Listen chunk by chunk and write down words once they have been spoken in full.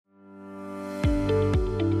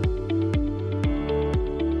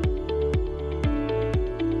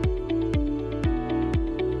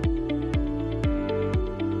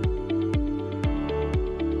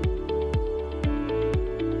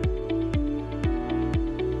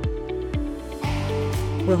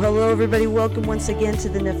Well, hello, everybody. Welcome once again to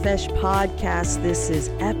the Nefesh podcast. This is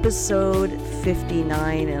episode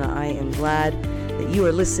 59, and I am glad that you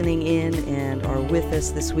are listening in and are with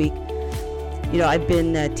us this week. You know, I've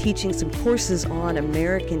been teaching some courses on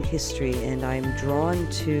American history, and I'm drawn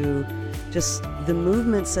to just the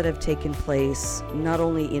movements that have taken place, not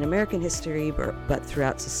only in American history, but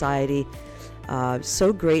throughout society.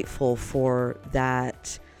 So grateful for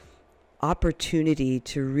that opportunity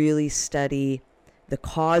to really study the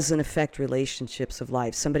cause and effect relationships of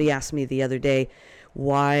life. Somebody asked me the other day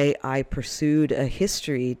why I pursued a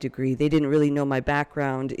history degree. They didn't really know my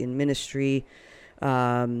background in ministry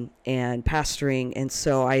and pastoring. And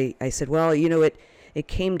so I said, well, you know, it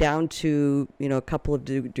came down to, you know, a couple of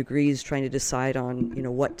degrees trying to decide on, you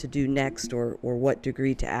know, what to do next or what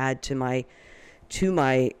degree to add to my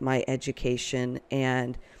education.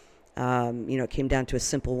 And you know, it came down to a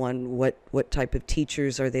simple one. What type of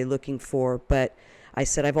teachers are they looking for? But I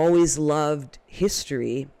said, I've always loved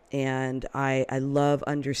history, and I love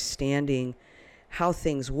understanding how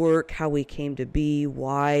things work, how we came to be,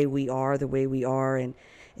 why we are the way we are. And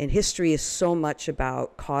history is so much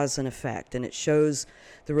about cause and effect, and it shows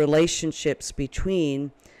the relationships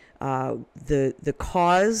between the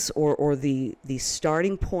cause or the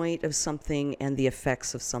starting point of something and the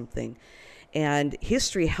effects of something. And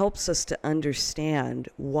history helps us to understand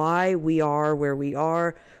why we are where we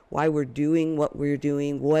are, why we're doing what we're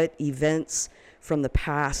doing, what events from the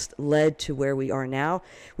past led to where we are now.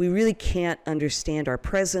 We really can't understand our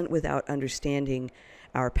present without understanding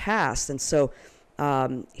our past. And so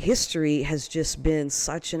history has just been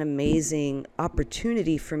such an amazing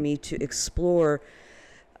opportunity for me to explore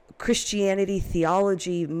Christianity,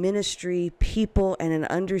 theology, ministry, people, and an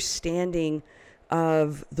understanding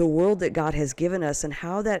of the world that God has given us and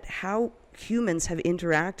how humans have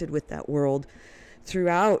interacted with that world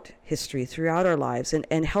throughout history, throughout our lives,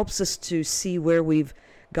 and helps us to see where we've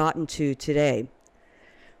gotten to today.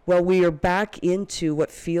 Well, we are back into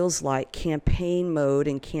what feels like campaign mode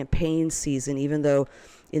and campaign season, even though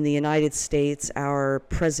in the United States our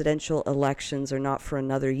presidential elections are not for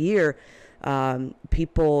another year.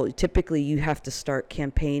 People, typically you have to start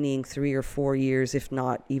campaigning 3 or 4 years, if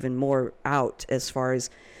not even more, out as far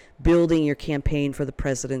as building your campaign for the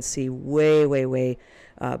presidency way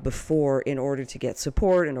before, in order to get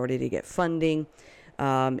support, in order to get funding.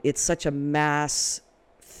 It's such a massive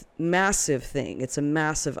thing. It's a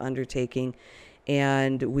massive undertaking,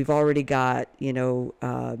 and we've already got, you know,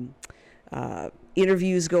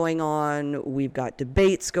 interviews going on, we've got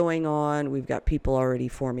debates going on, we've got people already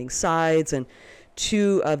forming sides, and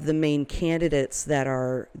two of the main candidates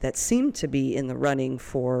that seem to be in the running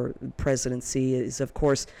for presidency is, of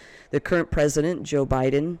course, the current president, Joe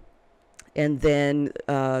Biden, and then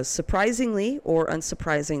surprisingly or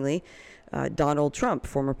unsurprisingly, Donald Trump,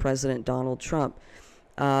 former President Donald Trump.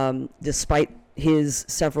 Despite his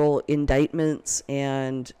several indictments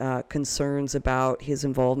and concerns about his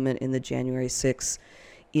involvement in the January 6th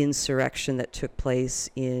insurrection that took place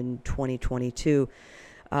in 2022.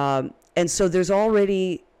 And so there's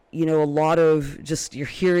already, you know, a lot of just,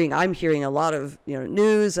 I'm hearing a lot of, you know,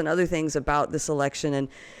 news and other things about this election.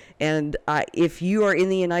 And if you are in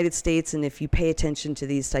the United States and if you pay attention to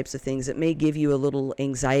these types of things, it may give you a little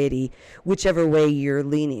anxiety, whichever way you're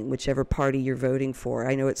leaning, whichever party you're voting for.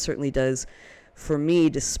 I know it certainly does for me,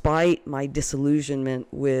 despite my disillusionment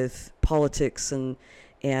with politics and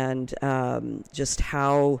just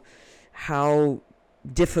how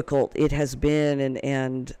difficult it has been,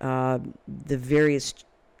 and the various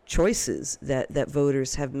choices that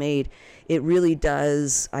voters have made. It really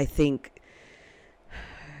does, I think,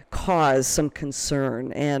 cause some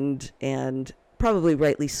concern, and probably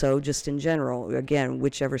rightly so, just in general. Again,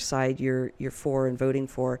 whichever side you're for and voting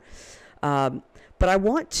for. But I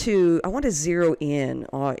want to zero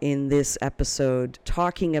in this episode,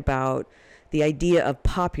 talking about the idea of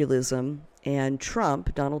populism and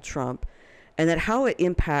Donald Trump, and that how it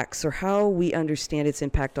impacts, or how we understand its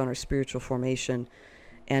impact on our spiritual formation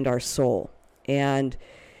and our soul. And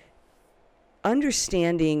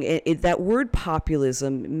understanding that word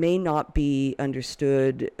populism may not be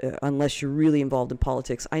understood unless you're really involved in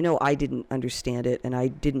politics. I know I didn't understand it, and I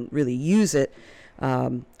didn't really use it.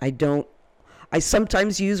 I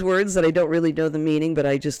sometimes use words that I don't really know the meaning, but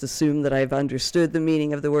I just assume that I've understood the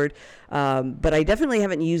meaning of the word. But I definitely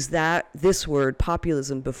haven't used this word,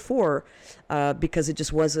 populism, before, because it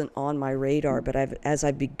just wasn't on my radar. But as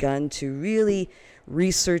I've begun to really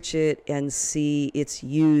research it and see its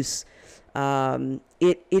use,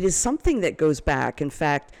 it is something that goes back. In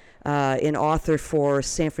fact, an author for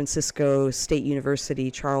San Francisco State University,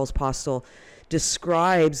 Charles Postel,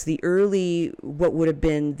 describes the early, what would have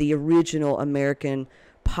been the original American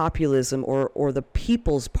populism, or the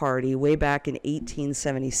People's Party, way back in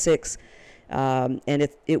 1876. And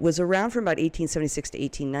it was around from about 1876 to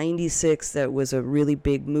 1896. That was a really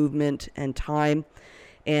big movement and time.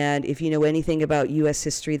 And if you know anything about U.S.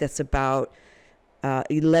 history, that's about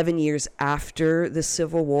 11 years after the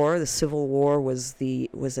Civil War. The Civil War was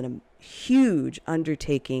a huge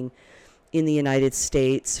undertaking in the United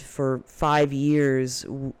States for 5 years.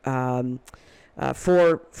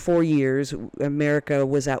 For 4 years, America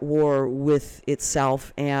was at war with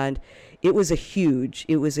itself, and it was a huge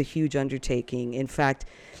undertaking. In fact,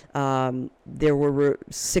 there were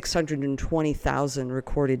 620,000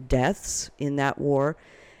 recorded deaths in that war,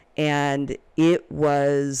 and it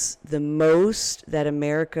was the most that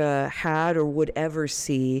America had or would ever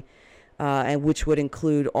see, and which would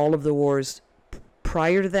include all of the wars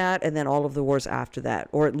prior to that, and then all of the wars after that,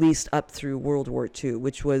 or at least up through World War II,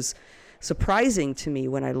 which was surprising to me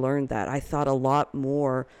when I learned that. I thought a lot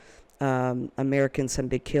more Americans had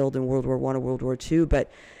been killed in World War I and World War II,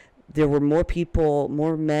 but there were more people,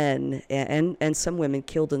 more men, and some women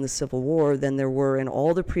killed in the Civil War than there were in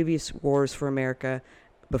all the previous wars for America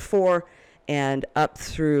before and up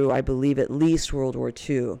through, I believe, at least World War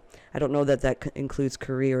II. I don't know that includes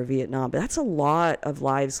Korea or Vietnam, but that's a lot of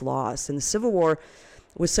lives lost. And the Civil War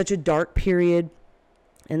was such a dark period.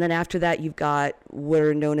 And then after that, you've got what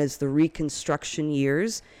are known as the Reconstruction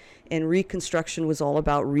years. And Reconstruction was all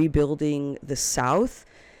about rebuilding the South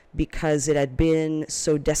because it had been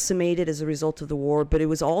so decimated as a result of the war. But it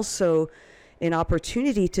was also an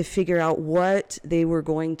opportunity to figure out what they were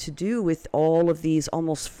going to do with all of these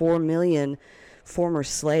almost 4 million former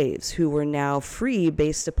slaves who were now free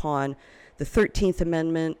based upon the 13th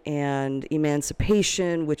Amendment and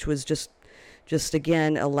emancipation, which was just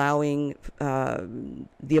again allowing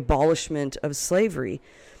the abolishment of slavery.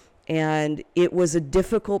 And it was a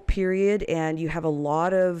difficult period, and you have a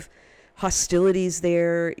lot of hostilities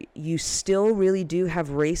there. You still really do have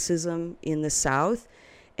racism in the South,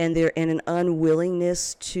 and an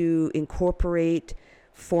unwillingness to incorporate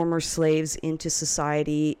former slaves into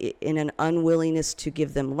society, in an unwillingness to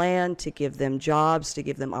give them land, to give them jobs, to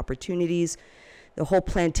give them opportunities. The whole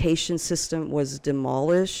plantation system was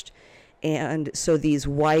demolished. And so these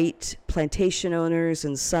white plantation owners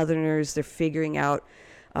and Southerners, they're figuring out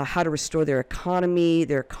how to restore their economy.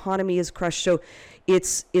 Their economy is crushed. So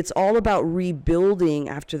it's all about rebuilding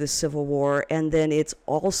after the Civil War. And then it's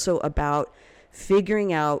also about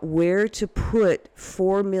figuring out where to put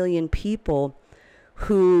 4 million people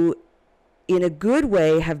who, in a good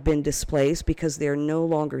way, have been displaced because they're no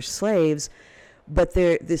longer slaves, but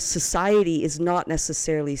the society is not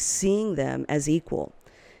necessarily seeing them as equal.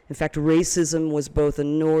 In fact, racism was both a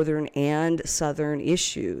northern and southern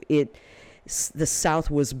issue. The South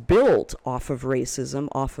was built off of racism,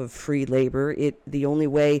 off of free labor. The only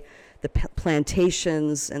way the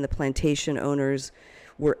plantations and the plantation owners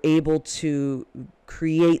were able to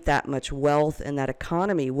create that much wealth and that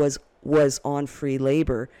economy was on free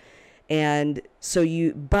labor. And so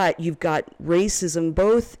you've got racism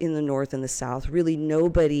both in the North and the South. Really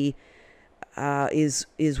nobody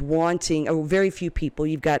is wanting, or very few people.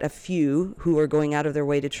 You've got a few who are going out of their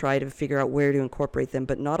way to try to figure out where to incorporate them,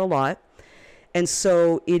 but not a lot. And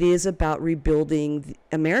so it is about rebuilding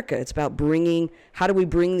America. It's about how do we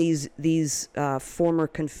bring these former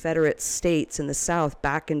Confederate states in the South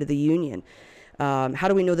back into the Union? How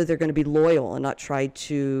do we know that they're going to be loyal and not try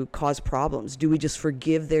to cause problems? Do we just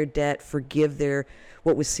forgive their debt, forgive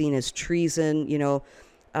what was seen as treason,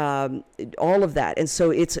 all of that? And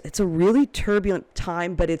so it's a really turbulent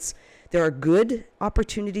time, but there are good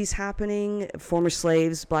opportunities happening. Former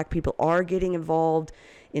slaves, black people are getting involved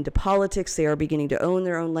into politics. They are beginning to own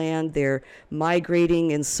their own land. They're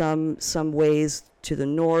migrating in some ways to the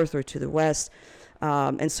north or to the west.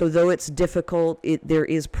 And so though it's difficult, there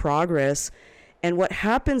is progress. And what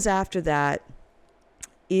happens after that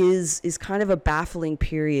is kind of a baffling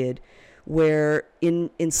period where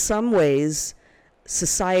in some ways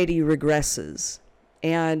society regresses.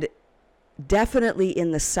 And definitely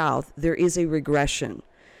in the South, there is a regression.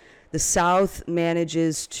 The South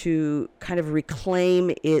manages to kind of reclaim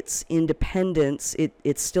its independence.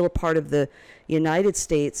 It's still a part of the United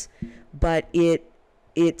States, but it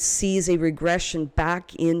sees a regression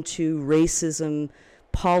back into racism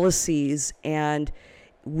policies, and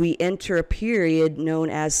we enter a period known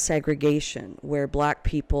as segregation, where black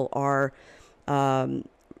people are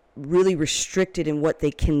really restricted in what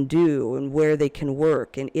they can do and where they can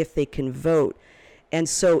work and if they can vote. And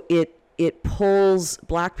so it it pulls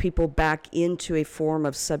black people back into a form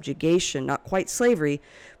of subjugation, not quite slavery,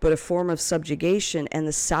 but a form of subjugation. And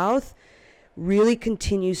the South really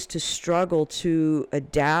continues to struggle to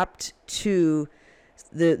adapt to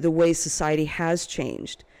the way society has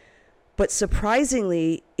changed. But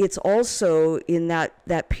surprisingly, it's also in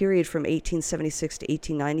that period from 1876 to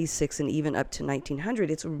 1896 and even up to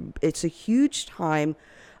 1900, it's a huge time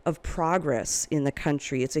of progress in the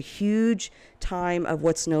country. It's a huge time of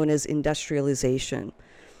what's known as industrialization.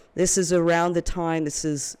 This is around the time, this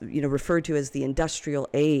is referred to as the industrial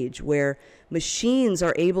age, where machines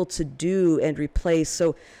are able to do and replace.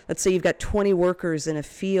 So let's say you've got 20 workers in a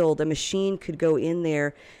field, a machine could go in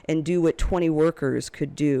there and do what 20 workers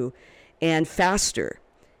could do, and faster.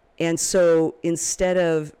 And so instead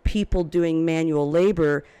of people doing manual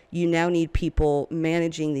labor, you now need people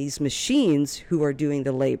managing these machines who are doing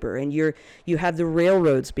the labor. And you have the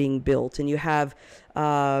railroads being built, and you have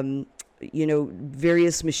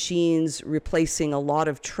various machines replacing a lot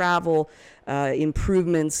of travel,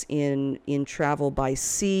 improvements in travel by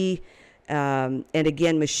sea, and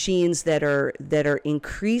again, machines that are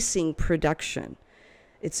increasing production.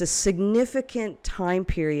 It's a significant time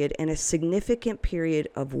period and a significant period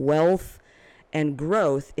of wealth and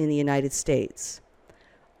growth in the United States,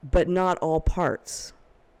 but not all parts.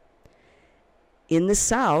 In the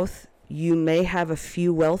South, you may have a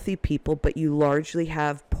few wealthy people, but you largely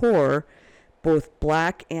have poor, both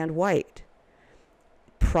black and white.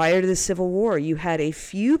 Prior to the Civil War, you had a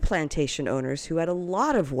few plantation owners who had a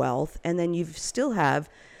lot of wealth, and then you still have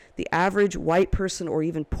the average white person or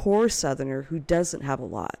even poor Southerner who doesn't have a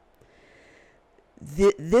lot.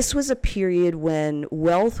 This was a period when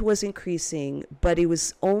wealth was increasing, but it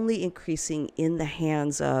was only increasing in the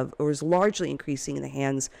hands of, or was largely increasing in the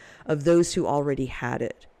hands of those who already had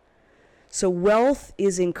it. So wealth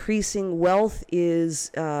is increasing. Wealth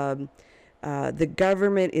is, the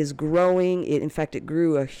government is growing. In fact, it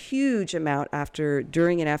grew a huge amount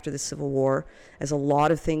during and after the Civil War, as a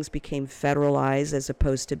lot of things became federalized as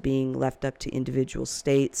opposed to being left up to individual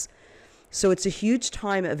states. So it's a huge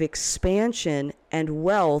time of expansion and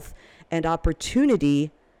wealth and opportunity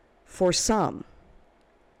for some.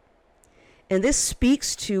 And this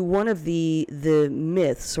speaks to one of the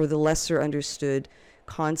myths or the lesser understood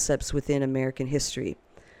concepts within American history.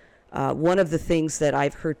 One of the things that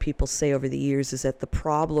I've heard people say over the years is that the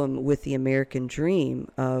problem with the American dream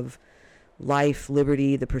of life,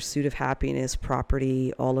 liberty, the pursuit of happiness,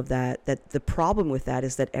 property, all of that the problem with that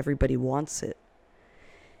is that everybody wants it.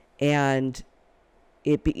 And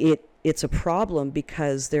it's a problem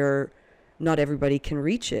because not everybody can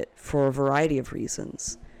reach it for a variety of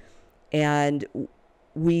reasons. And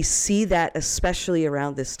we see that especially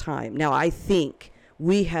around this time. Now, I think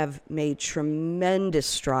we have made tremendous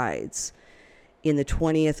strides in the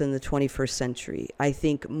 20th and the 21st century. I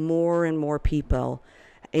think more and more people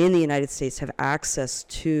in the United States have access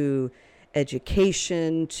to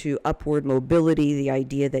education, to upward mobility, the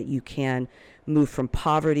idea that you can move from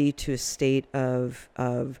poverty to a state of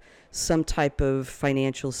some type of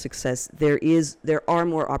financial success. There are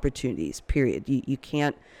more opportunities, period. You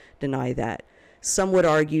can't deny that. Some would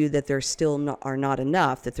argue that there still are not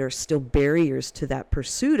enough, that there are still barriers to that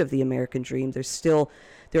pursuit of the American dream. There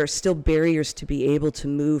are still barriers to be able to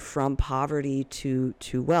move from poverty to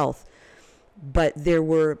wealth. But there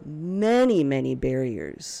were many, many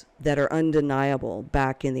barriers that are undeniable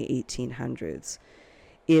back in the 1800s.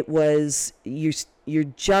 It was, you're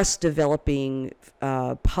just developing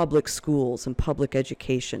public schools and public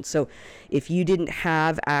education. So if you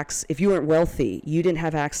weren't wealthy, you didn't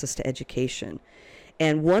have access to education.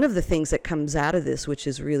 And one of the things that comes out of this, which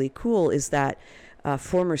is really cool, is that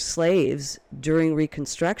former slaves during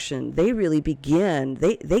Reconstruction, they really begin,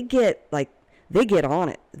 they get on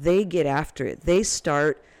it. They get after it. They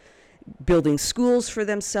start building schools for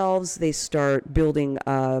themselves. They start building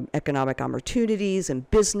economic opportunities and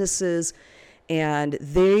businesses, and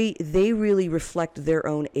they really reflect their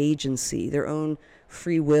own agency, their own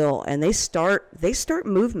free will, and they start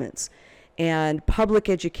movements. And public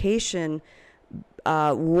education,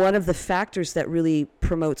 one of the factors that really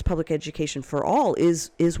promotes public education for all is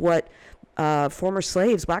what former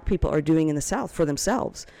slaves, black people, are doing in the South for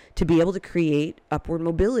themselves to be able to create upward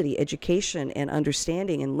mobility, education, and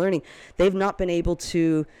understanding and learning. They've not been able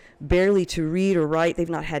to barely to read or write. They've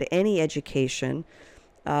not had any education,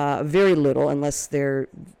 very little, unless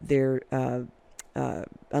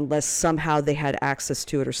unless somehow they had access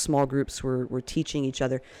to it or small groups were teaching each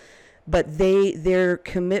other. But their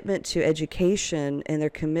commitment to education and their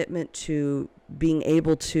commitment to being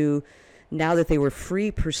able to, now that they were free,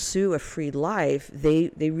 pursue a free life, they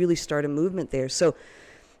really start a movement there. So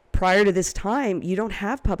prior to this time, you don't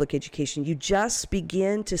have public education. You just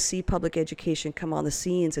begin to see public education come on the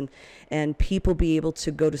scenes and people be able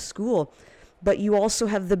to go to school. But you also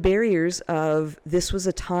have the barriers of, this was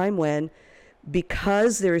a time when,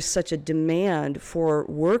 because there is such a demand for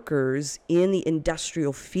workers in the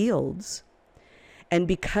industrial fields, and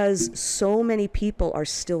because so many people are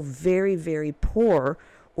still very, very poor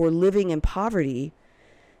or living in poverty,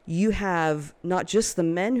 you have not just the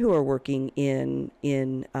men who are working in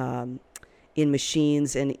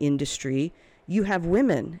machines and industry, you have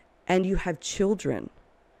women and you have children.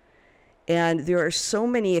 And there are so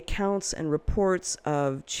many accounts and reports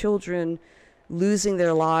of children losing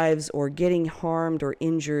their lives or getting harmed or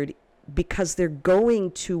injured because they're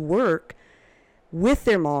going to work with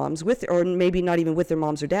their moms, or maybe not even with their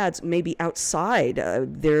moms or dads, maybe outside.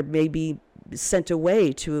 They're maybe sent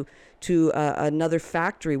away to another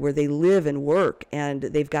factory where they live and work, and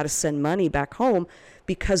they've got to send money back home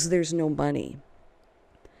because there's no money.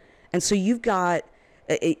 And so you've got,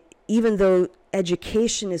 even though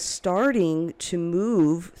education is starting to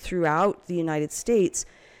move throughout the United States,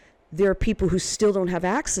 there are people who still don't have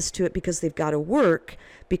access to it because they've got to work,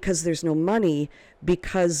 because there's no money,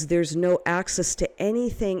 because there's no access to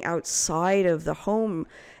anything outside of the home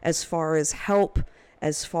as far as help,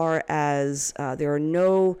 as far as there are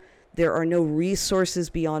no resources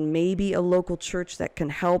beyond maybe a local church that can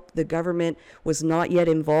help. The government was not yet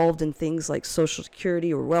involved in things like Social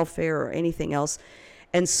Security or welfare or anything else.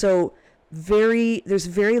 And so there's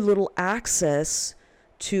very little access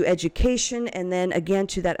to education, and then again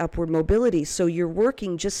to that upward mobility. So you're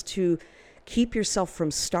working just to keep yourself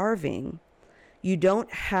from starving. You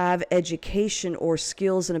don't have education or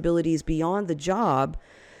skills and abilities beyond the job.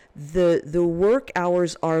 The work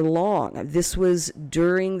hours are long. This was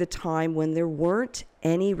during the time when there weren't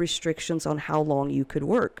any restrictions on how long you could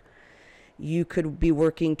work. You could be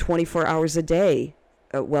working 24 hours a day.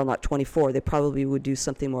 Well, not 24. They probably would do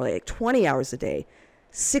something more like 20 hours a day,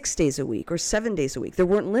 6 days a week or 7 days a week. There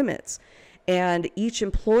weren't limits. And each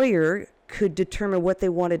employer could determine what they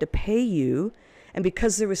wanted to pay you. And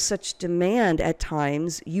because there was such demand at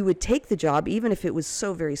times, you would take the job, even if it was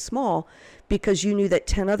so very small, because you knew that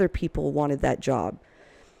 10 other people wanted that job.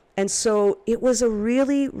 And so it was a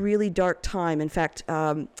really, really dark time. In fact,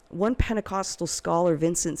 one Pentecostal scholar,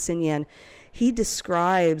 Vincent Sinyan, he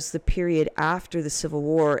describes the period after the Civil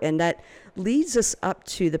War, and that leads us up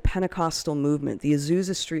to the Pentecostal movement, the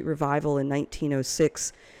Azusa Street Revival in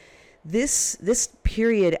 1906. This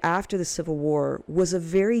period after the Civil War was a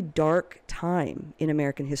very dark time in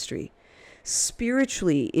American history.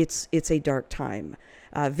 Spiritually, it's a dark time.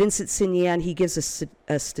 Vincent Sinyan, he gives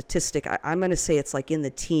a statistic. I'm going to say it's like in the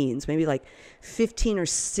teens, maybe like 15 or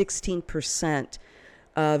 16%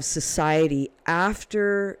 of society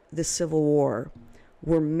after the Civil War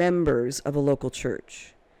were members of a local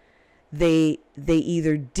church. They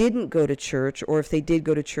either didn't go to church, or if they did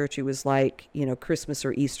go to church, it was like, Christmas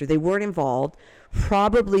or Easter. They weren't involved,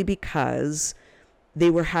 probably because they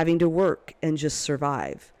were having to work and just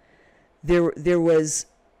survive. There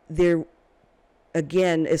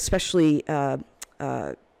again, especially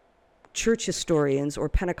church historians or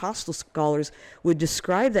Pentecostal scholars would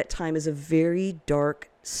describe that time as a very dark,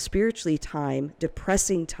 spiritually time,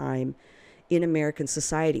 depressing time in American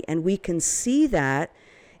society. And we can see that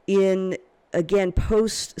in, again,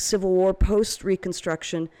 post-Civil War,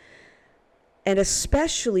 post-Reconstruction, and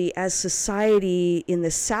especially as society in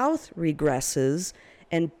the South regresses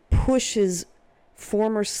and pushes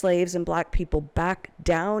former slaves and black people back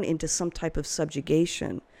down into some type of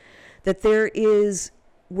subjugation, that there is,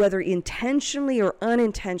 whether intentionally or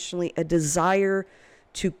unintentionally, a desire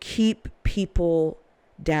to keep people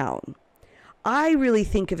down. I really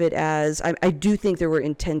think of it as, I do think there were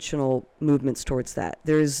intentional movements towards that.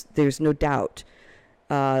 There's no doubt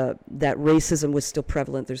that racism was still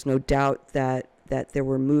prevalent. There's no doubt that there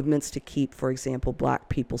were movements to keep, for example, black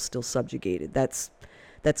people still subjugated. That's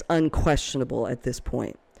unquestionable at this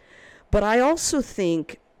point. But I also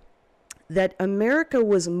think that America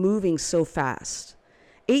was moving so fast.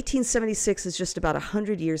 1876 is just about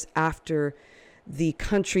 100 years after the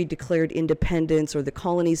country declared independence, or the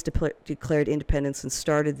colonies declared independence, and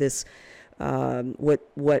started this,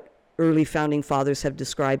 what early founding fathers have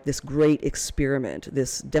described, this great experiment,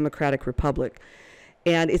 this democratic republic.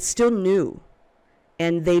 And it's still new.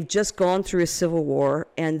 And they've just gone through a civil war,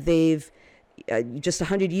 and they've just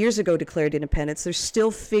 100 years ago declared independence. They're still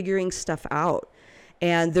figuring stuff out.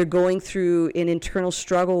 And they're going through an internal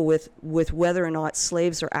struggle with whether or not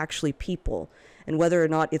slaves are actually people, and whether or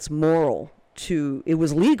not it's moral it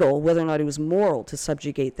was legal, whether or not it was moral to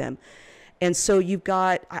subjugate them. And so you've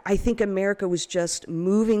got, I think America was just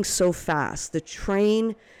moving so fast. The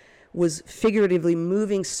train was figuratively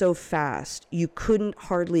moving so fast, you couldn't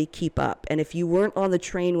hardly keep up. And if you weren't on the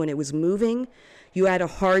train when it was moving, you had a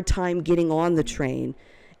hard time getting on the train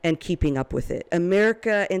and keeping up with it.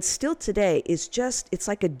 America, and still today, is just, it's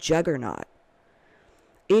like a juggernaut.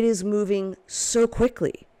 It is moving so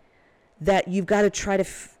quickly that you've got to try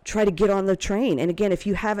to get on the train. And again, if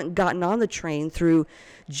you haven't gotten on the train through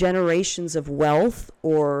generations of wealth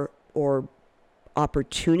or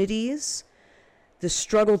opportunities, the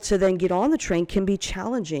struggle to then get on the train can be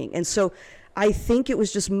challenging. And so I think it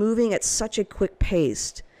was just moving at such a quick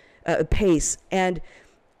pace. And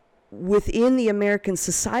within the American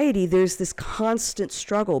society, there's this constant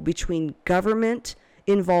struggle between government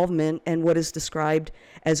involvement and what is described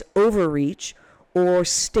as overreach, or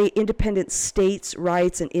independent states'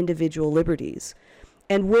 rights and individual liberties.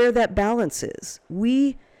 And where that balance is.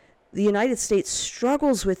 The United States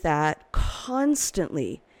struggles with that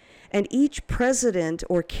constantly. And each president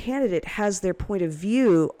or candidate has their point of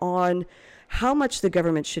view on how much the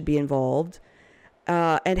government should be involved,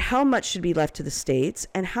 and how much should be left to the states,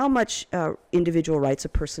 and how much individual rights a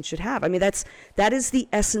person should have. I mean, that is the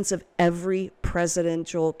essence of every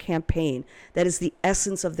presidential campaign. That is the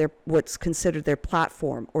essence of what's considered their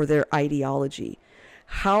platform or their ideology.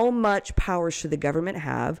 How much power should the government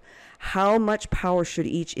have? How much power should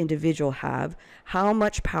each individual have? How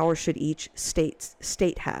much power should each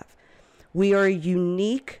state have? We are a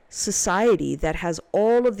unique society that has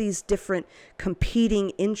all of these different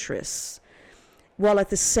competing interests, while at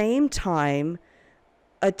the same time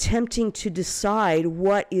attempting to decide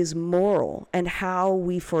what is moral and how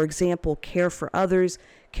we, for example, care for others,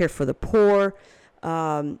 care for the poor.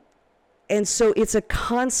 And so it's a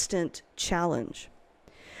constant challenge.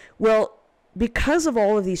 Well, because of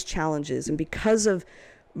all of these challenges, and because of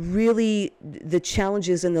really the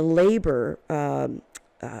challenges in the labor,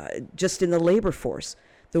 just in the labor force,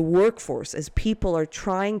 the workforce, as people are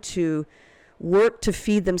trying to work to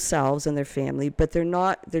feed themselves and their family, but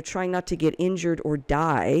they're trying not to get injured or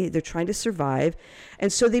die. They're trying to survive.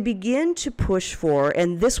 And so they begin to push for,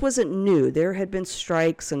 and this wasn't new. There had been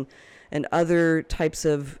strikes and other types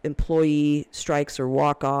of employee strikes or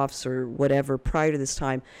walk-offs or whatever prior to this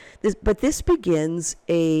time. But this begins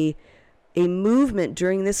a movement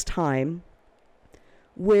during this time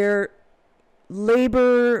where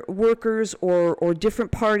labor workers or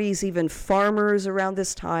different parties, even farmers around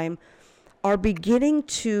this time, are beginning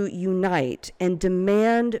to unite and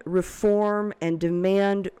demand reform and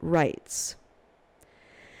demand rights.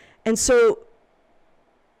 And so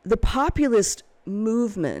the populist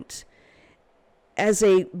movement, as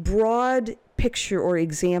a broad picture or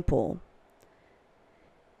example,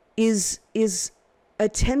 is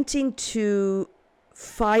attempting to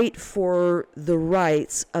fight for the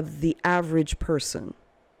rights of the average person.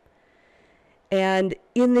 And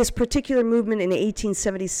in this particular movement in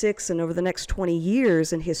 1876 and over the next 20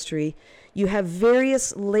 years in history, you have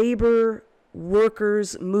various labor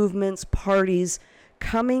workers, movements, parties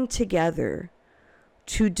coming together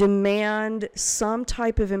to demand some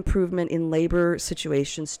type of improvement in labor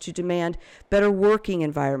situations, to demand better working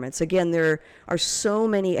environments. Again, there are so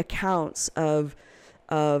many accounts of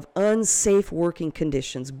unsafe working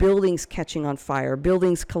conditions, buildings catching on fire,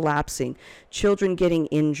 buildings collapsing, children getting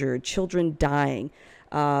injured, children dying,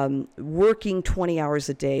 working 20 hours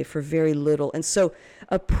a day for very little. And so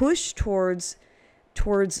a push towards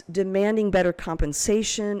demanding better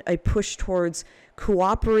compensation, a push towards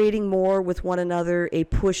cooperating more with one another, a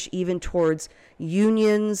push even towards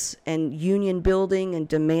unions and union building and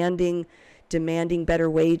demanding better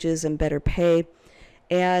wages and better pay.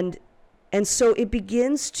 And so it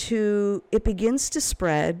begins to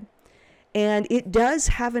spread, and it does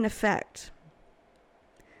have an effect.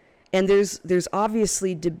 And there's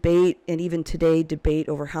obviously debate, and even today debate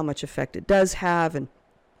over how much effect it does have,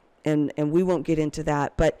 and we won't get into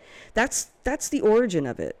that, but that's the origin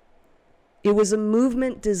of it. It was a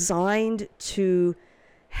movement designed to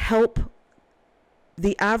help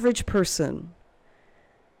the average person,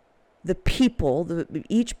 the people,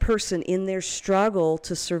 each person in their struggle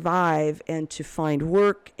to survive and to find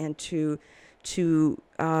work and to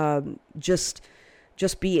just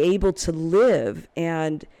be able to live.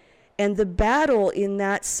 And the battle, in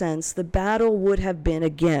that sense, the battle would have been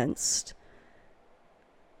against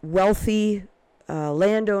wealthy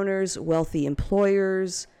landowners, wealthy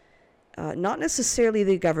employers, not necessarily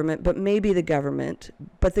the government, but maybe the government.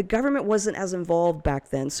 But the government wasn't as involved back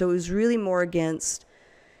then, so it was really more against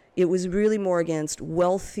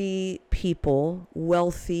wealthy people,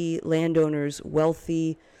 wealthy landowners,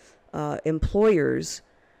 wealthy employers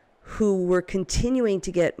who were continuing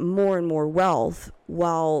to get more and more wealth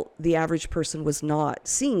while the average person was not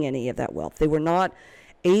seeing any of that wealth. They were not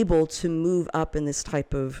able to move up in this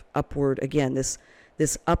type of upward, again, this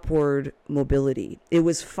upward mobility. It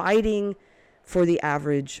was fighting for the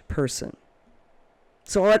average person.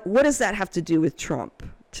 So what does that have to do with Trump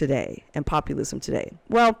today and populism today?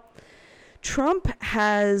 Well, Trump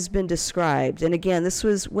has been described, and again, this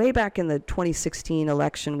was way back in the 2016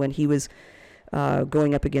 election when he was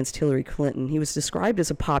going up against Hillary Clinton. He was described as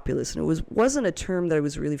a populist, and it wasn't a term that I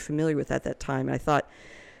was really familiar with at that time. And I thought,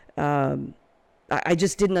 I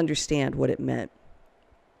just didn't understand what it meant.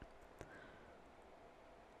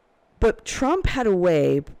 But Trump had a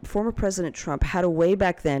way, former President Trump had a way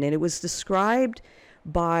back then, and it was described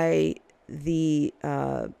by the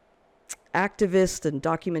activist and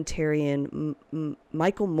documentarian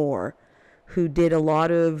Michael Moore, who did a lot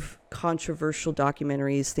of controversial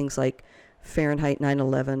documentaries, things like Fahrenheit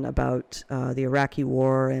 9/11 about the Iraqi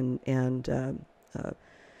War and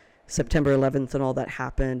September 11th and all that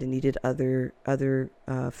happened, and he did other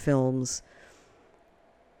films.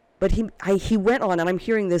 But he went on, and I'm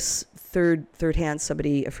hearing this third hand.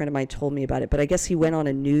 A friend of mine told me about it, but I guess he went on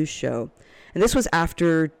a news show, and this was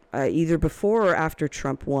after either before or after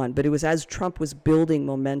Trump won, but it was as Trump was building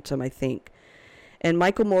momentum, I think. And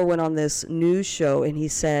Michael Moore went on this news show, and he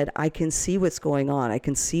said, "I can see what's going on. I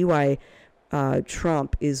can see why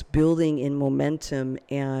Trump is building in momentum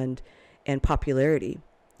and popularity."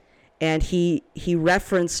 And he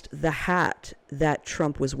referenced the hat that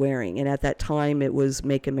Trump was wearing. And at that time, it was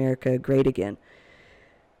Make America Great Again.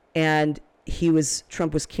 And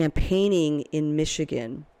Trump was campaigning in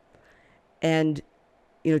Michigan. And,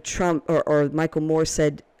 Trump or Michael Moore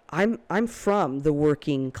said, I'm from the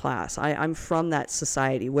working class. I'm from that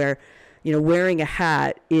society where, wearing a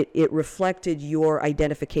hat, it reflected your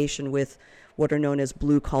identification with what are known as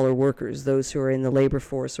blue collar workers, those who are in the labor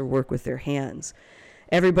force or work with their hands.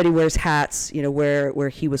 Everybody wears hats, where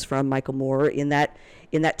he was from, Michael Moore, in that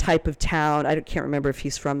type of town. I can't remember if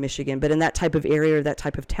he's from Michigan, but in that type of area or that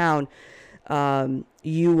type of town,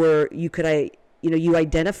 you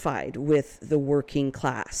identified with the working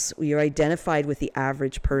class. You're identified with the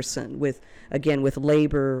average person, with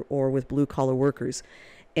labor or with blue collar workers,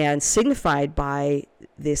 and signified by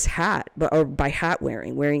this hat, or by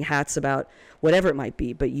wearing hats about whatever it might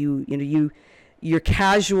be. But you're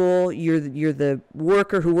casual. You're the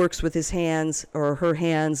worker who works with his hands or her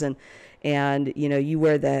hands, and you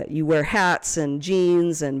wear hats and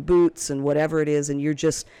jeans and boots and whatever it is, and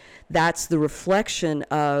that's the reflection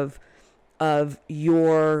of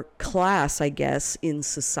your class, I guess, in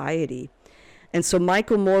society. And so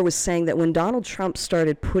Michael Moore was saying that when Donald Trump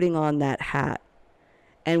started putting on that hat,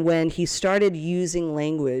 and when he started using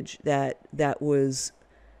language that was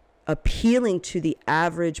appealing to the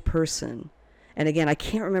average person. And again, I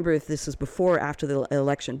can't remember if this is before or after the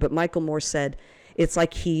election, but Michael Moore said it's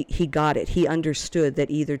like he got it. He understood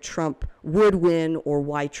that either Trump would win or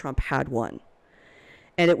why Trump had won.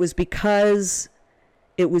 And it was because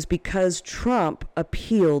Trump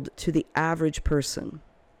appealed to the average person,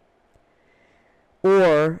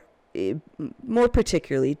 or more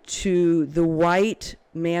particularly to the white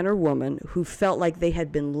man or woman who felt like they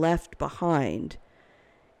had been left behind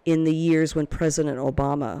in the years when President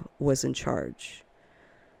Obama was in charge.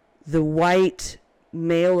 The white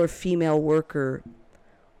male or female worker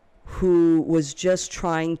who was just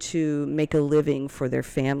trying to make a living for their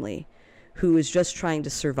family, who was just trying to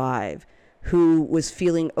survive, who was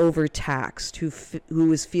feeling overtaxed, who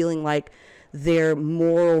was feeling like their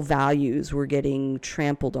moral values were getting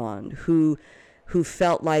trampled on, who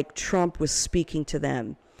felt like Trump was speaking to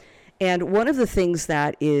them. And one of the things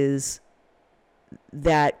that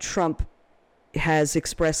Trump has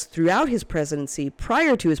expressed throughout his presidency,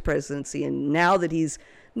 prior to his presidency, and now that he's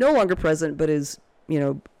no longer president but is,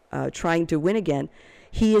 trying to win again,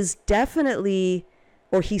 he is definitely,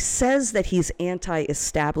 or he says that he's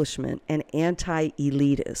anti-establishment and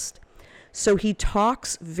anti-elitist. So he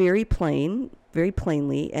talks very plainly,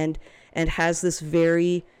 and has this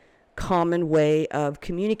very common way of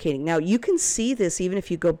communicating. Now, you can see this even if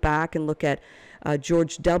you go back and look at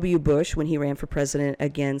George W. Bush when he ran for president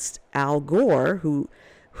against Al Gore, who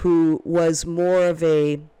was more of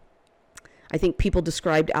a, I think people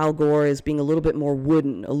described Al Gore as being a little bit more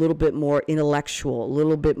wooden, a little bit more intellectual, a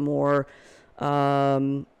little bit more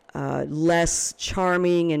less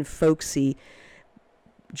charming and folksy.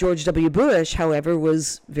 George W. Bush, however,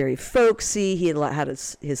 was very folksy. He had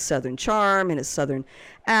his Southern charm and his Southern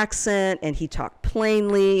accent, and he talked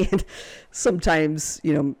plainly, and sometimes,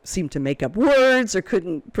 seemed to make up words or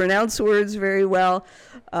couldn't pronounce words very well.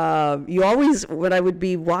 When I would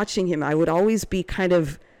be watching him, I would always be kind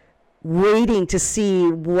of waiting to see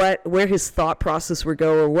where his thought process would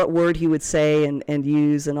go, or what word he would say and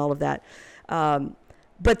use and all of that.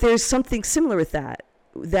 But there's something similar with that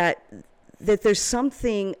there's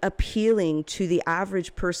something appealing to the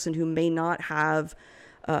average person who may not have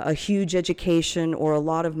a huge education or a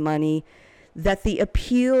lot of money, that the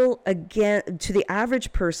appeal again to the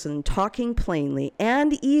average person talking plainly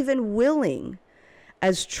and even willing,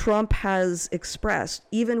 as Trump has expressed,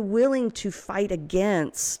 even willing to fight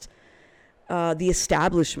against the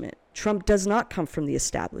establishment. Trump does not come from the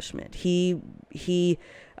establishment. He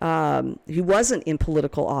wasn't in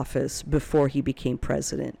political office before he became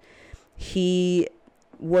president. He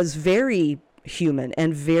was very human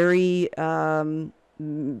and very, a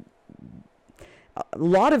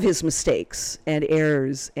lot of his mistakes and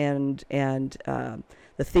errors and the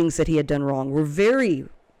things that he had done wrong were very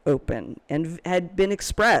open and had been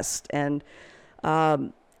expressed. And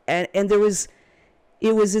it was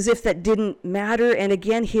as if that didn't matter. And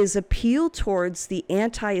again, his appeal towards the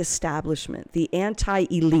anti-establishment, the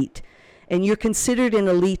anti-elite. And you're considered an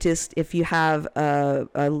elitist if you have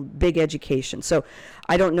a big education. So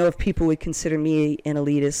I don't know if people would consider me an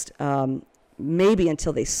elitist, maybe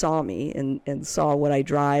until they saw me and saw what I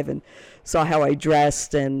drive and saw how I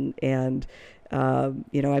dressed. And I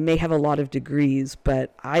may have a lot of degrees,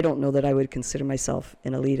 but I don't know that I would consider myself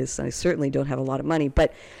an elitist. And I certainly don't have a lot of money.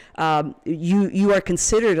 But you are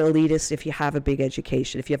considered elitist if you have a big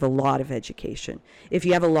education, if you have a lot of education, if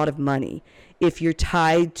you have a lot of money, if you're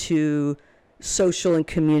tied to social and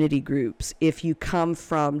community groups, if you come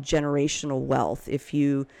from generational wealth, if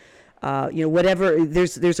you, whatever,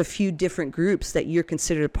 there's a few different groups that you're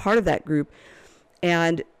considered a part of that group.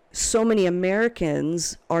 And so many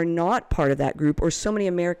Americans are not part of that group, or so many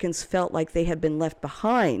Americans felt like they had been left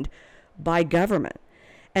behind by government.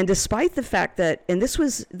 And despite the fact that, and this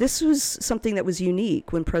was something that was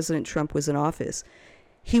unique when President Trump was in office,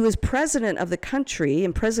 he was president of the country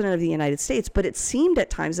and president of the United States, but it seemed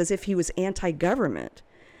at times as if he was anti-government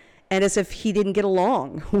and as if he didn't get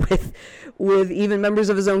along with even members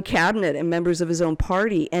of his own cabinet and members of his own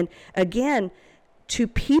party. And again, to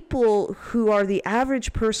people who are the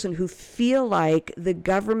average person who feel like the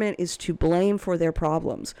government is to blame for their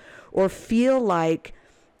problems, or feel like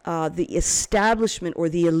the establishment or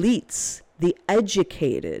the elites, the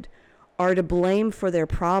educated, are to blame for their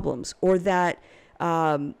problems, or that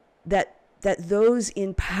those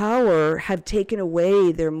in power have taken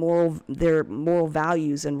away their moral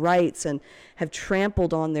values and rights and have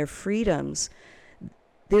trampled on their freedoms,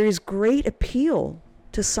 there is great appeal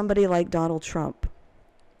to somebody like Donald Trump.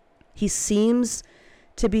 He seems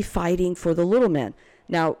to be fighting for the little man.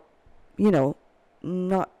 Now,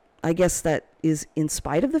 I guess that is in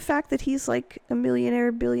spite of the fact that he's like a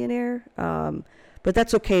millionaire, billionaire. But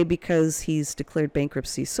that's okay because he's declared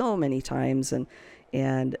bankruptcy so many times.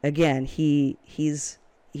 And again, he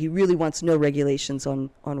really wants no regulations on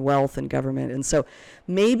wealth and government. And so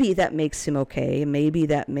maybe that makes him okay. Maybe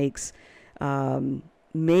that makes him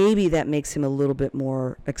a little bit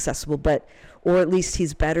more accessible, or at least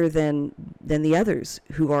he's better than the others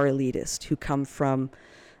who are elitist, who come from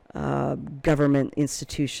government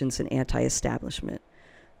institutions and anti-establishment.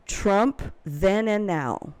 Trump, then and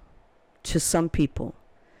now, to some people,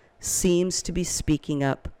 seems to be speaking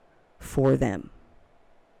up for them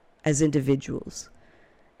as individuals,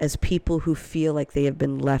 as people who feel like they have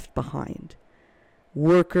been left behind.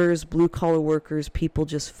 Workers, blue-collar workers, people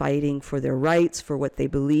just fighting for their rights, for what they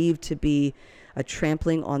believe to be a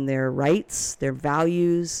trampling on their rights, their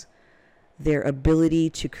values, their ability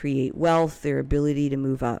to create wealth, their ability to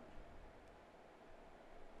move up.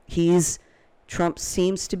 Trump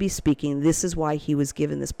seems to be speaking. This is why he was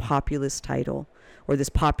given this populist title, or this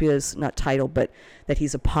populist, not title, but that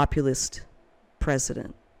he's a populist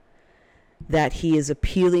president. That he is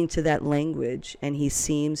appealing to that language, and he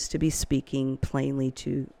seems to be speaking plainly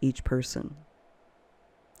to each person.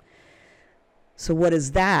 So what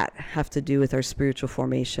does that have to do with our spiritual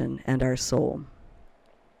formation and our soul?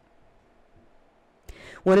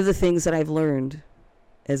 One of the things that I've learned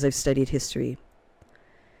as I've studied history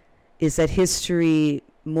is that history,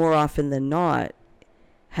 more often than not,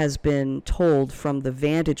 has been told from the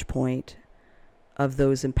vantage point of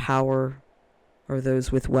those in power, or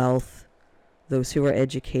those with wealth, those who are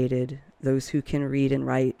educated, those who can read and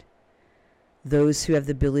write, those who have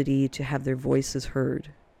the ability to have their voices heard.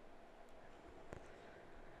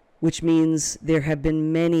 which means there have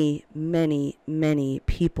been many, many, many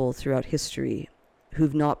people throughout history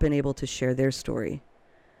who've not been able to share their story,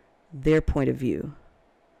 their point of view,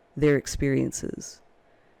 their experiences.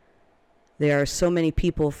 There are so many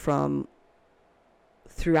people from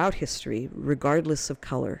throughout history, regardless of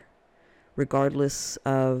color, regardless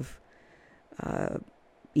of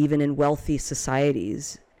even in wealthy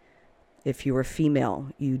societies, if you were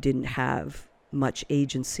female, you didn't have much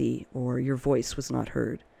agency or your voice was not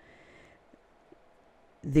heard.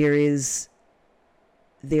 There is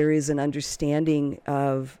an understanding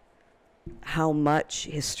of how much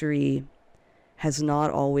history has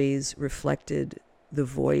not always reflected the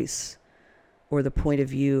voice or the point of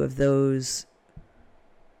view of those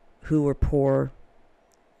who were poor,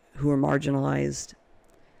 who were marginalized,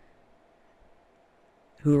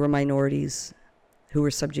 who were minorities, who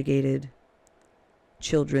were subjugated,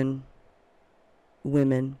 children,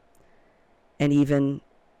 women, and even,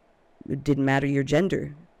 it didn't matter your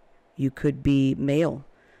gender. You could be male,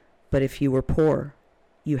 but if you were poor,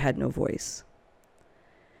 you had no voice.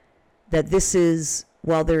 That this is,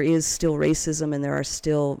 while there is still racism and there are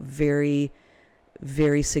still very,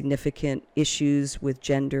 very significant issues with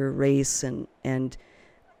gender, race, and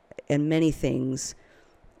many things,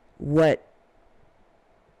 what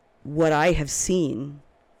I have seen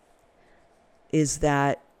is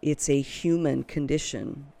that it's a human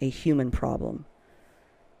condition, a human problem.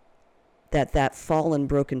 That fallen,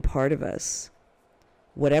 broken part of us,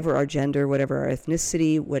 whatever our gender, whatever our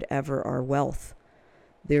ethnicity, whatever our wealth,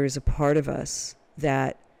 there is a part of us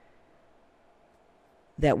that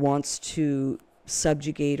wants to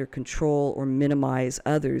subjugate or control or minimize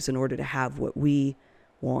others in order to have what we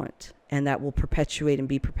want, and that will perpetuate and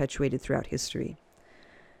be perpetuated throughout history.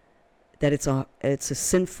 That it's a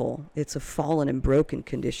sinful, it's a fallen and broken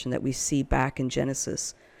condition that we see back in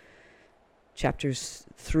Genesis chapters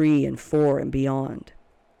 3 and 4 and beyond.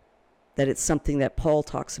 That it's something that Paul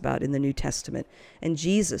talks about in the New Testament and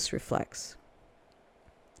Jesus reflects.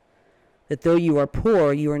 That though you are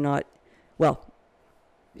poor, you are not, well,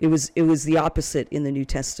 it was the opposite in the New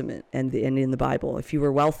Testament and in the Bible. If you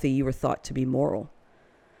were wealthy, you were thought to be moral.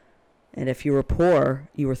 And if you were poor,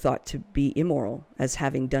 you were thought to be immoral, as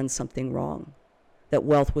having done something wrong. That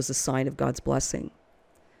wealth was a sign of God's blessing.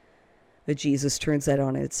 But Jesus turns that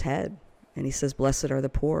on its head, and he says, blessed are the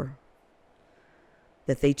poor,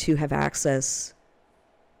 that they too have access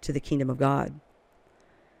to the kingdom of God.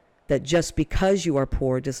 That just because you are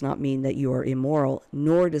poor does not mean that you are immoral,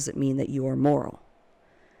 nor does it mean that you are moral.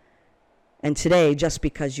 And today, just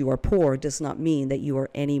because you are poor does not mean that you are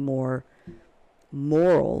any more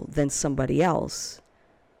moral than somebody else,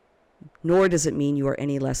 nor does it mean you are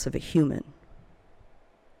any less of a human.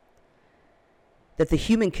 That the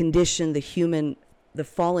human condition, the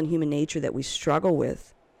fallen human nature that we struggle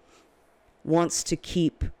with, wants to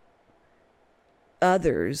keep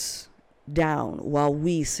others down while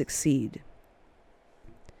we succeed.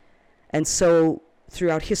 And so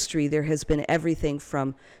throughout history, there has been everything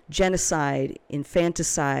from genocide,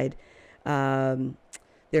 infanticide,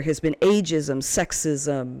 there has been ageism,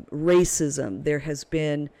 sexism, racism. There has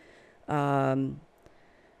been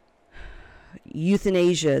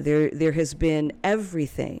euthanasia. There has been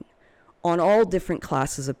everything on all different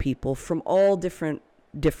classes of people from all different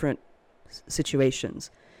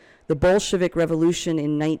situations. The Bolshevik Revolution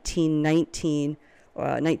in 1919,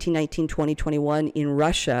 2021 in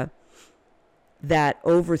Russia, that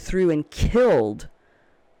overthrew and killed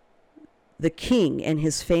the king and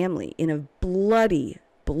his family in a bloody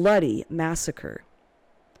massacre,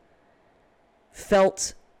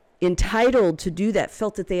 felt entitled to do that,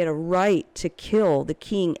 felt that they had a right to kill the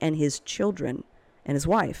king and his children and his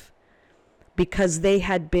wife because they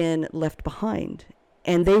had been left behind.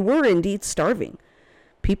 And they were indeed starving.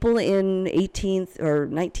 People in 18th or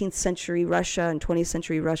 19th century Russia and 20th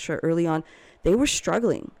century Russia early on, they were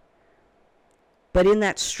struggling. But in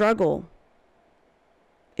that struggle,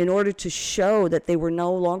 in order to show that they were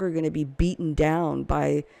no longer going to be beaten down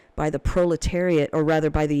by the proletariat, or rather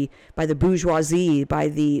by the bourgeoisie, by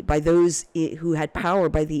those who had power,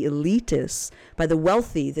 by the elitists, by the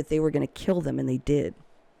wealthy, that they were going to kill them, and they did.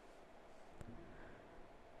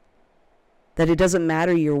 That it doesn't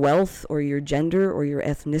matter your wealth or your gender or your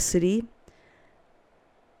ethnicity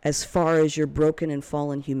as far as your broken and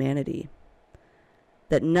fallen humanity.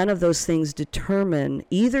 That none of those things determine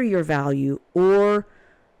either your value or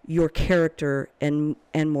your character and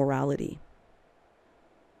morality.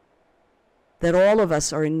 That all of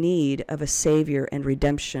us are in need of a savior and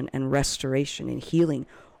redemption and restoration and healing.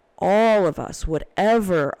 All of us,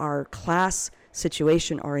 whatever our class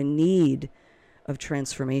situation, are in need of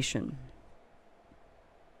transformation.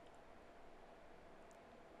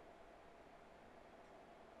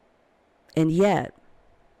 And yet,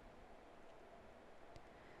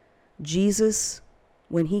 Jesus,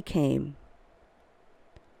 when he came,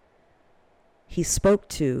 he spoke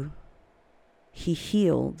to, he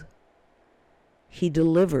healed, he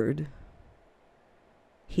delivered,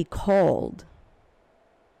 he called,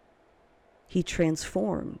 he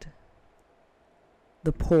transformed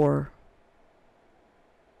the poor,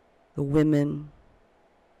 the women,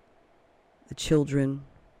 the children,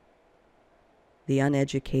 the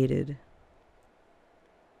uneducated,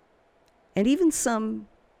 and even some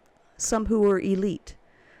who were elite,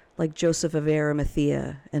 like Joseph of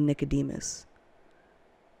Arimathea and Nicodemus.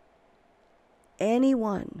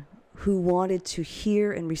 Anyone who wanted to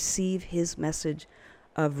hear and receive his message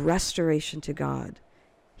of restoration to God,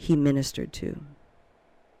 he ministered to.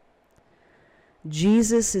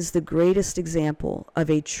 Jesus is the greatest example of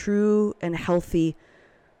a true and healthy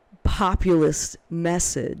populist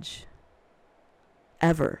message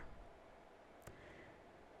ever.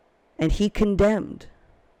 And he condemned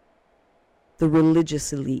the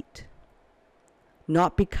religious elite,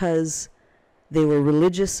 not because they were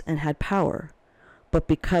religious and had power, but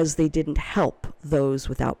because they didn't help those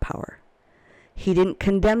without power. He didn't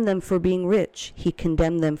condemn them for being rich. He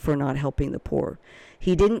condemned them for not helping the poor.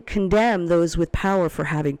 He didn't condemn those with power for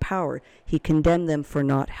having power. He condemned them for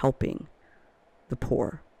not helping the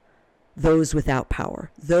poor, those without power,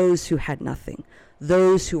 those who had nothing,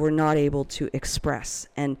 those who were not able to express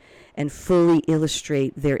and fully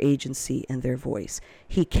illustrate their agency and their voice.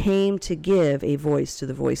 He came to give a voice to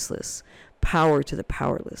the voiceless, power to the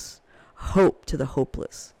powerless, hope to the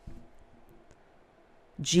hopeless.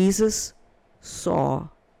 Jesus saw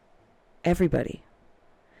everybody.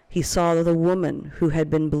 He saw the woman who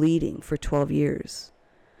had been bleeding for 12 years,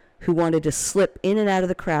 who wanted to slip in and out of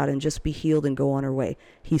the crowd and just be healed and go on her way.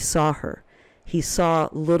 He saw her. He saw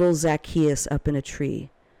little Zacchaeus up in a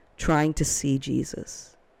tree trying to see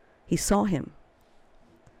Jesus. He saw him.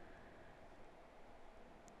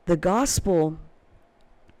 The gospel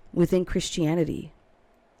within Christianity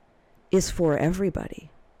is for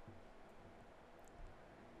everybody.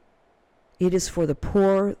 It is for the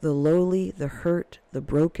poor, the lowly, the hurt, the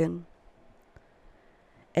broken.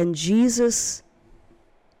 And Jesus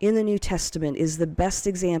in the New Testament is the best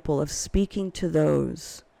example of speaking to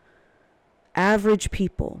those average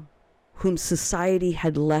people whom society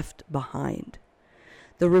had left behind.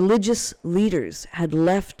 The religious leaders had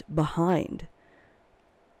left behind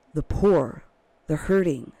the poor, the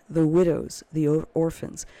hurting, the widows, the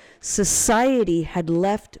orphans. Society had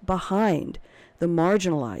left behind the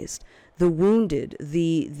marginalized, the wounded,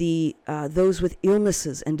 those with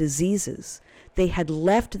illnesses and diseases. They had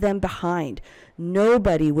left them behind.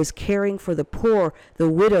 Nobody was caring for the poor, the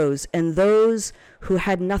widows, and those who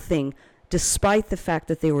had nothing, despite the fact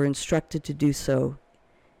that they were instructed to do so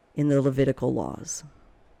in the Levitical laws.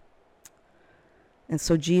 And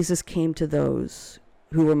so Jesus came to those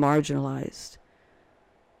who were marginalized,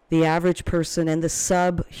 the average person and the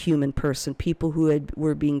subhuman person, people who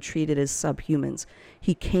were being treated as subhumans.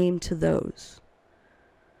 He came to those.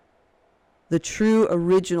 The true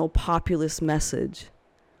original populist message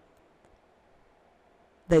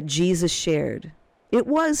that Jesus shared, it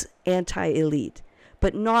was anti-elite,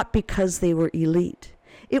 but not because they were elite.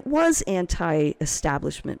 It was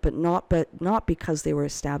anti-establishment, but not because they were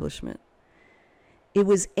establishment. It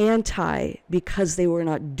was anti because they were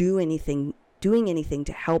not doing anything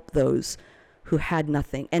to help those who had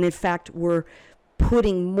nothing. And in fact, were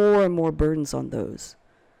putting more and more burdens on those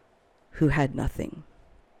who had nothing.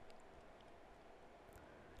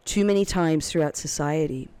 Too many times throughout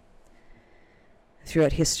society,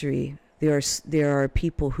 throughout history, there are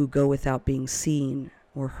people who go without being seen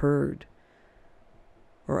or heard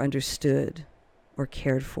or understood or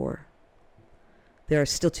cared for. There are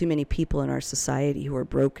still too many people in our society who are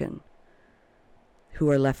broken, who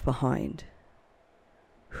are left behind,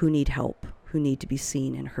 who need help, who need to be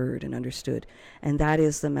seen and heard and understood. And that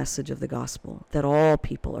is the message of the gospel, that all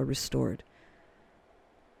people are restored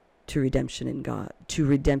to redemption in God, to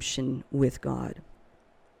redemption with God.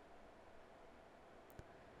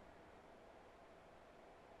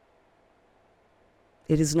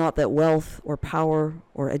 It is not that wealth or power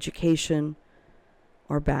or education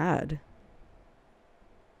are bad.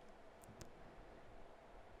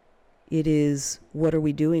 It is, what are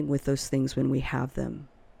we doing with those things when we have them?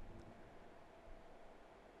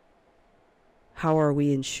 How are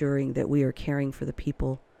we ensuring that we are caring for the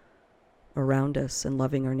people around us and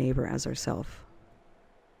loving our neighbor as ourselves?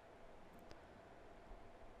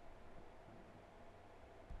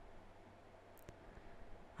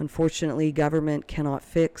 Unfortunately, government cannot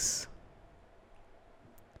fix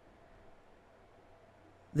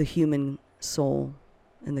the human soul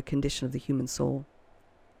and the condition of the human soul.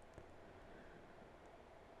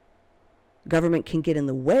 Government can get in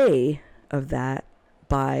the way of that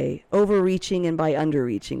by overreaching and by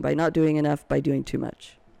underreaching, by not doing enough, by doing too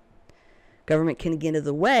much. Government can get in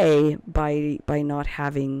the way by not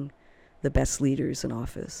having the best leaders in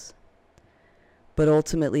office. But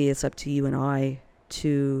ultimately, it's up to you and I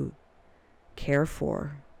to care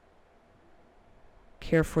for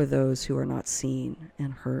those who are not seen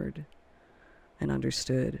and heard and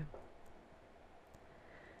understood.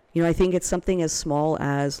 I think it's something as small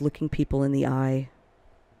as looking people in the eye,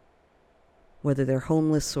 whether they're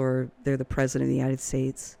homeless or they're the president of the United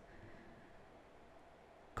States,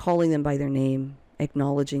 calling them by their name,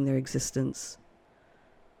 acknowledging their existence,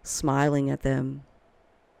 smiling at them,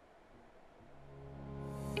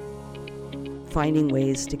 finding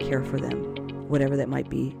ways to care for them, whatever that might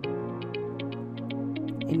be.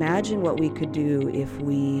 Imagine what we could do if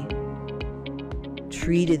we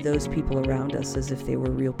treated those people around us as if they were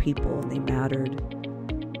real people and they mattered,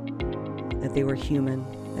 that they were human,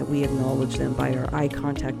 that we acknowledge them by our eye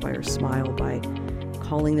contact, by our smile, by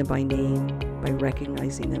calling them by name, by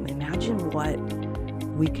recognizing them. Imagine what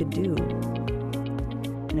we could do.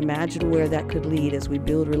 And imagine where that could lead as we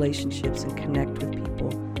build relationships and connect with people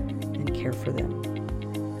and care for them.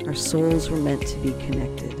 Our souls were meant to be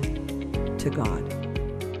connected to God.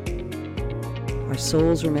 Our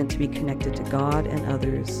souls were meant to be connected to God and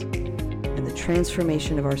others, and the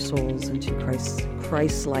transformation of our souls into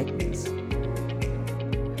Christ's likeness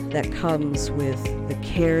that comes with the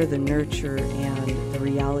care, the nurture, and the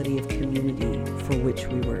reality of community for which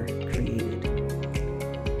we were created.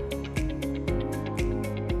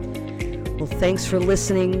 Well, thanks for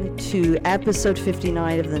listening to episode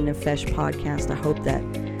 59 of the Nefesh podcast. I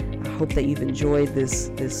hope that you've enjoyed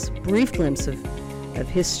this brief glimpse of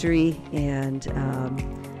history, and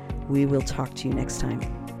we will talk to you next time.